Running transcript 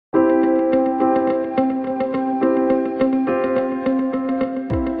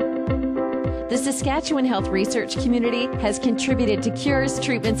The Saskatchewan health research community has contributed to cures,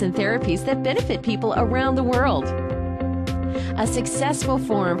 treatments, and therapies that benefit people around the world. A successful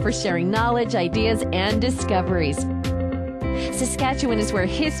forum for sharing knowledge, ideas, and discoveries. Saskatchewan is where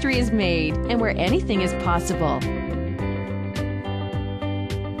history is made and where anything is possible.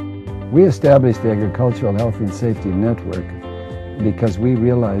 We established the Agricultural Health and Safety Network because we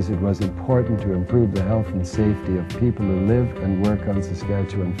realized it was important to improve the health and safety of people who live and work on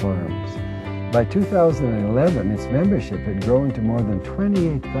Saskatchewan farms. By 2011, its membership had grown to more than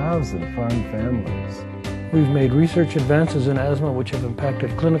 28,000 farm families. We've made research advances in asthma which have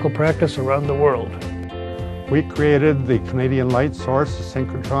impacted clinical practice around the world. We created the Canadian Light Source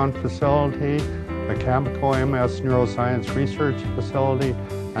synchrotron facility, the Cameco MS Neuroscience Research Facility,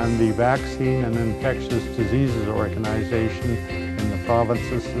 and the Vaccine and Infectious Diseases Organization in the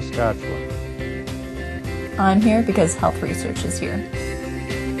province of Saskatchewan. I'm here because health research is here.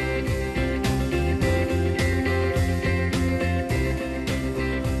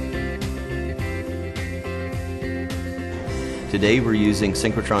 Today we're using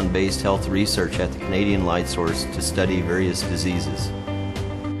synchrotron-based health research at the Canadian Light Source to study various diseases.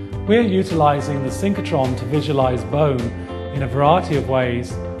 We're utilizing the synchrotron to visualize bone in a variety of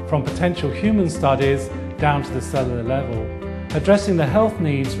ways, from potential human studies down to the cellular level, addressing the health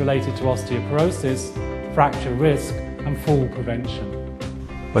needs related to osteoporosis, fracture risk, and fall prevention.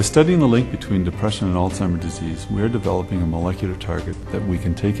 By studying the link between depression and Alzheimer's disease, we are developing a molecular target that we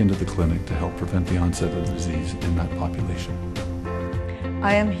can take into the clinic to help prevent the onset of the disease in that population.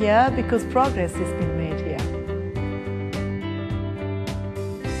 I am here because progress has been made here.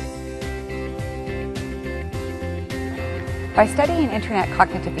 By studying Internet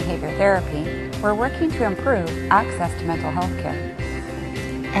cognitive behavior therapy, we're working to improve access to mental health care.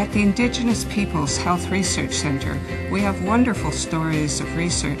 At the Indigenous Peoples Health Research Center, we have wonderful stories of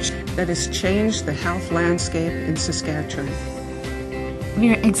research that has changed the health landscape in Saskatchewan. We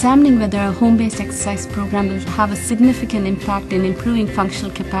are examining whether a home-based exercise program will have a significant impact in improving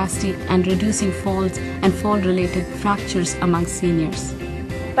functional capacity and reducing falls and fall-related fractures among seniors.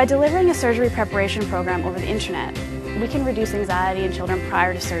 By delivering a surgery preparation program over the internet, we can reduce anxiety in children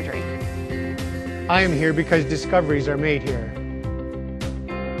prior to surgery. I am here because discoveries are made here.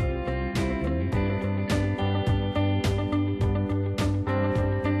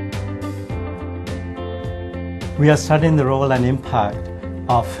 We are studying the role and impact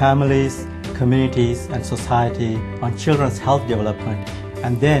of families, communities, and society on children's health development,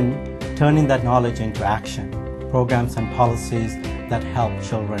 and then turning that knowledge into action, programs and policies that help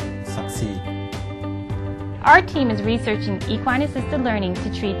children succeed. Our team is researching equine-assisted learning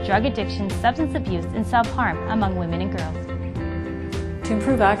to treat drug addiction, substance abuse, and self-harm among women and girls. To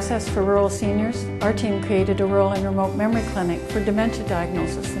improve access for rural seniors, our team created a rural and remote memory clinic for dementia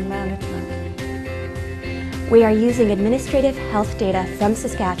diagnosis and management. We are using administrative health data from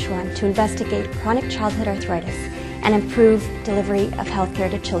Saskatchewan to investigate chronic childhood arthritis and improve delivery of healthcare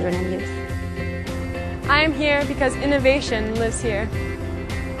to children and youth. I am here because innovation lives here.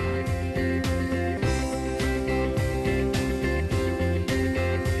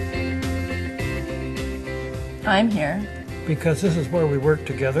 I'm here because this is where we work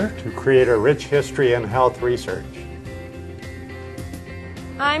together to create a rich history in health research.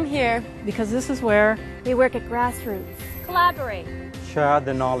 I'm here because this is where we work at grassroots, collaborate, share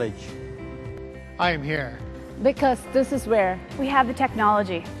the knowledge. I am here because this is where we have the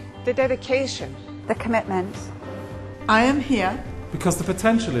technology, the dedication, the commitment. I am here because the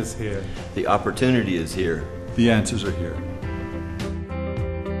potential is here. The opportunity is here. The answers are here.